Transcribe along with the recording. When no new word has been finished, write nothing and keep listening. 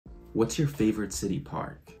What's your favorite city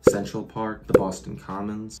park? Central Park, the Boston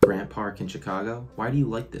Commons, Grant Park in Chicago? Why do you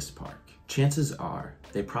like this park? Chances are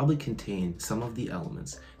they probably contain some of the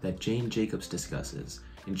elements that Jane Jacobs discusses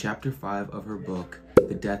in Chapter 5 of her book,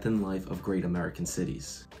 The Death and Life of Great American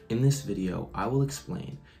Cities. In this video, I will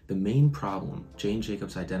explain the main problem Jane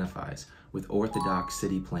Jacobs identifies with orthodox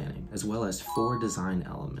city planning, as well as 4 design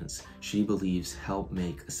elements she believes help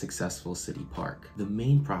make a successful city park. The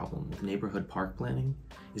main problem with neighborhood park planning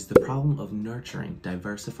is the problem of nurturing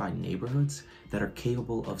diversified neighborhoods that are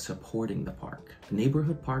capable of supporting the park.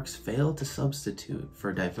 Neighborhood parks fail to substitute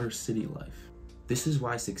for diverse city life. This is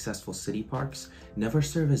why successful city parks never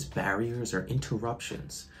serve as barriers or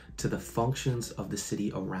interruptions to the functions of the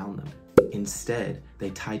city around them. Instead, they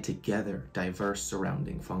tie together diverse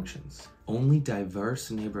surrounding functions. Only diverse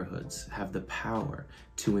neighborhoods have the power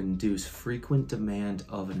to induce frequent demand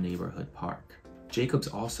of a neighborhood park. Jacobs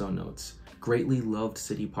also notes, greatly loved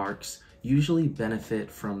city parks usually benefit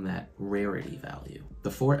from that rarity value.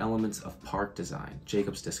 The 4 elements of park design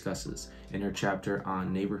Jacobs discusses in her chapter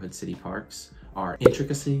on neighborhood city parks are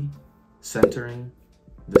intricacy, centering,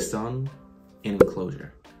 the sun, and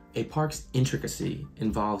enclosure. A park's intricacy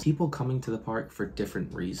involves people coming to the park for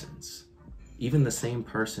different reasons. Even the same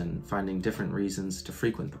person finding different reasons to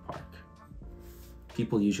frequent the park.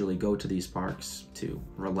 People usually go to these parks to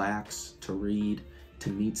relax, to read, to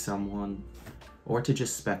meet someone, or to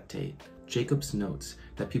just spectate. Jacobs notes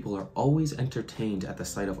that people are always entertained at the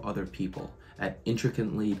sight of other people at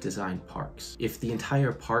intricately designed parks. If the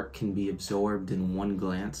entire park can be absorbed in one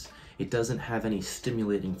glance, it doesn't have any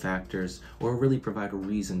stimulating factors or really provide a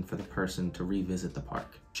reason for the person to revisit the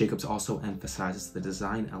park. Jacobs also emphasizes the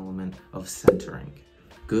design element of centering.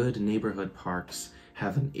 Good neighborhood parks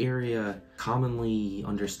have an area commonly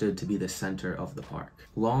understood to be the center of the park.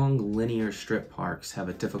 Long linear strip parks have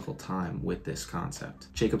a difficult time with this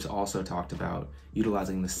concept. Jacobs also talked about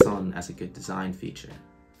utilizing the sun as a good design feature.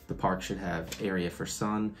 The park should have area for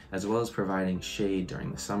sun, as well as providing shade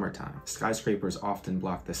during the summertime. Skyscrapers often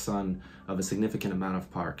block the sun of a significant amount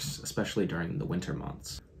of parks, especially during the winter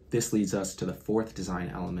months. This leads us to the 4th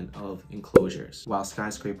design element of enclosures. While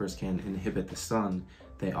skyscrapers can inhibit the sun,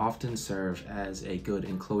 they often serve as a good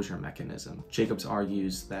enclosure mechanism. Jacobs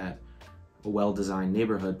argues that a well-designed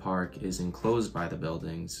neighborhood park is enclosed by the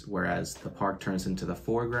buildings, whereas the park turns into the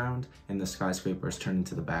foreground and the skyscrapers turn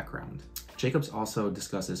into the background. Jacobs also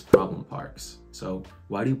discusses problem parks. So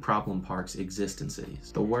why do problem parks exist in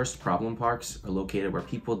cities? The worst problem parks are located where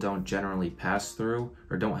people don't generally pass through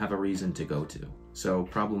or don't have a reason to go to. So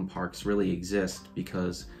problem parks really exist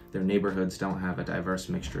because their neighborhoods don't have a diverse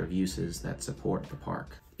mixture of uses that support the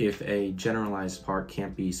park. If a generalized park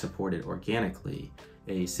can't be supported organically,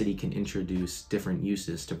 a city can introduce different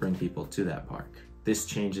uses to bring people to that park. This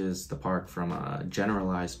changes the park from a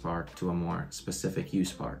generalized park to a more specific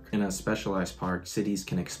use park. In a specialized park, cities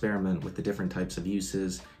can experiment with the different types of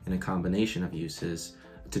uses and a combination of uses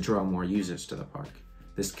to draw more users to the park.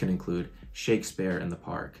 This can include Shakespeare in the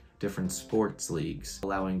park, different sports leagues,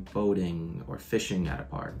 allowing boating or fishing at a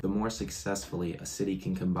park. The more successfully a city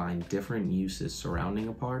can combine different uses surrounding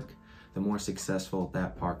a park, the more successful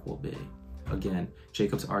that park will be. Again,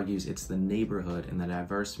 Jacobs argues it's the neighborhood and the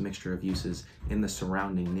diverse mixture of uses in the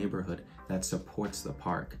surrounding neighborhood that supports the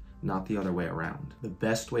park, not the other way around. The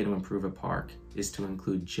best way to improve a park is to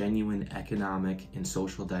include genuine economic and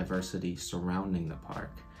social diversity surrounding the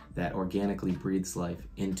park that organically breathes life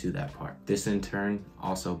into that park. This in turn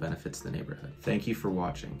also benefits the neighborhood. Thank you for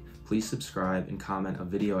watching. Please subscribe and comment a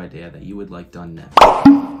video idea that you would like done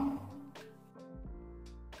next.